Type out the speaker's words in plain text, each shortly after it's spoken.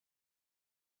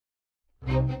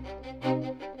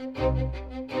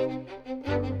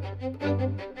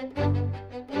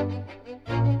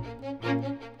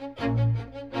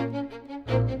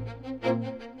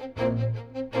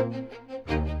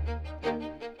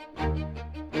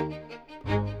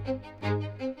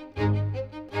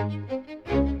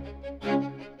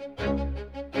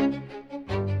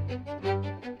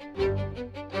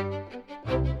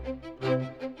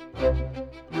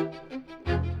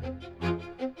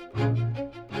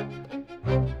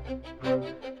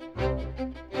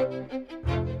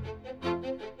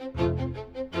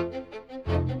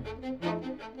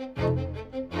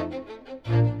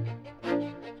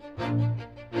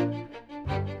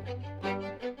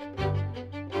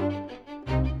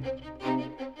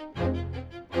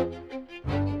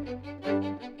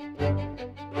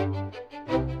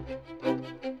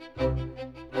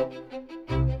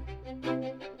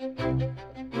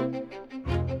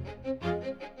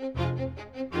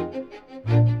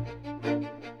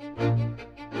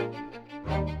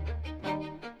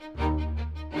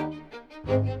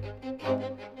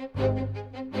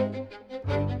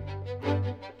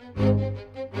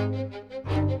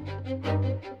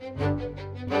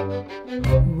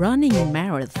Running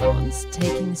marathons,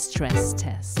 taking stress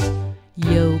tests,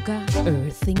 yoga,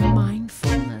 earthing,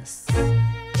 mindfulness,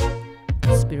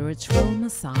 spiritual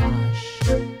massage,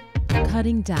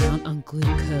 cutting down on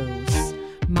glucose,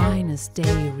 minus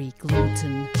dairy,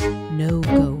 gluten,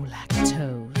 no-go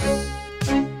lactose.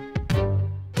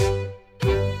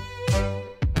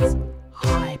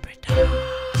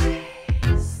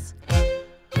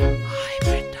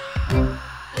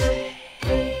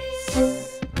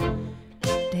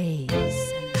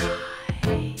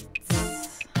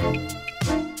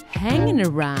 Hanging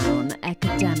around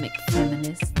academic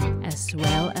feminists as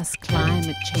well as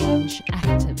climate change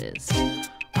activists,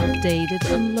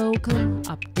 updated on local,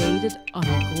 updated on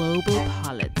global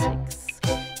politics,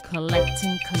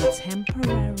 collecting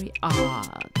contemporary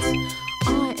art.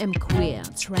 I am queer,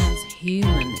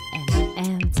 transhuman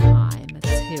and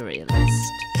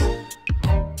anti-materialist.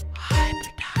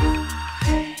 Hybridize.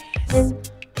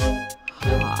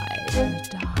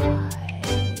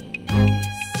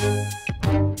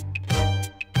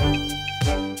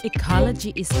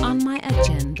 Ecology is on my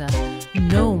agenda.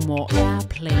 No more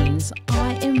airplanes.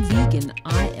 I am vegan.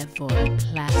 I avoid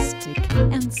plastic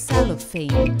and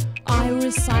cellophane. I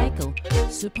recycle,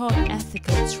 support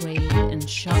ethical trade and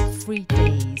shop-free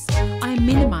days. I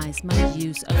minimize my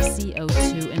use of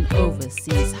CO2 and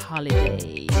overseas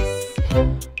holidays.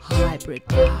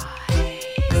 Hybridize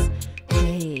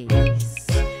days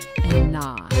and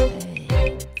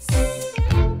nights.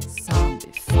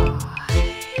 Zombify.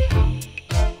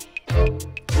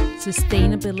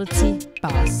 Sustainability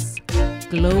bus.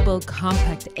 Global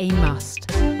compact a must.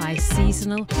 Buy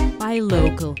seasonal, buy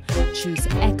local. Choose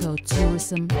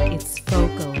ecotourism, it's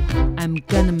focal. I'm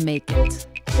gonna make it.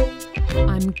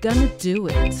 I'm gonna do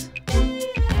it.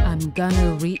 I'm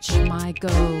gonna reach my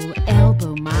goal.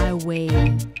 Elbow my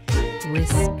way.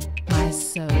 Risk my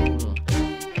soul.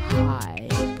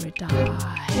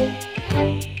 Hybridize.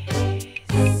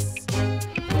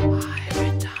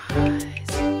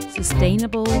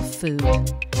 Sustainable food,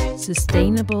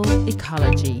 sustainable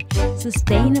ecology,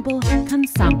 sustainable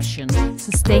consumption,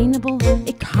 sustainable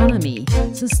economy,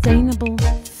 sustainable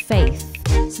faith,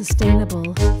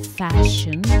 sustainable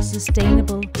fashion,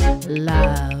 sustainable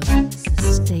love,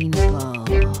 sustainable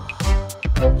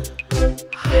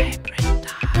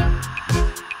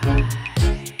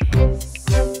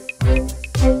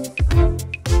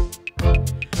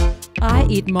I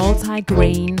eat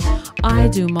multi-grain, I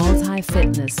do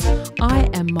multi-fitness, I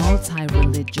am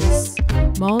multi-religious,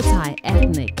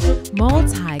 multi-ethnic,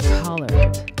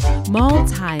 multi-colored,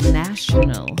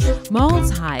 multinational,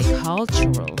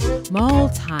 multicultural,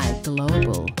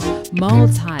 multi-global,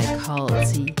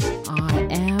 multi-culti,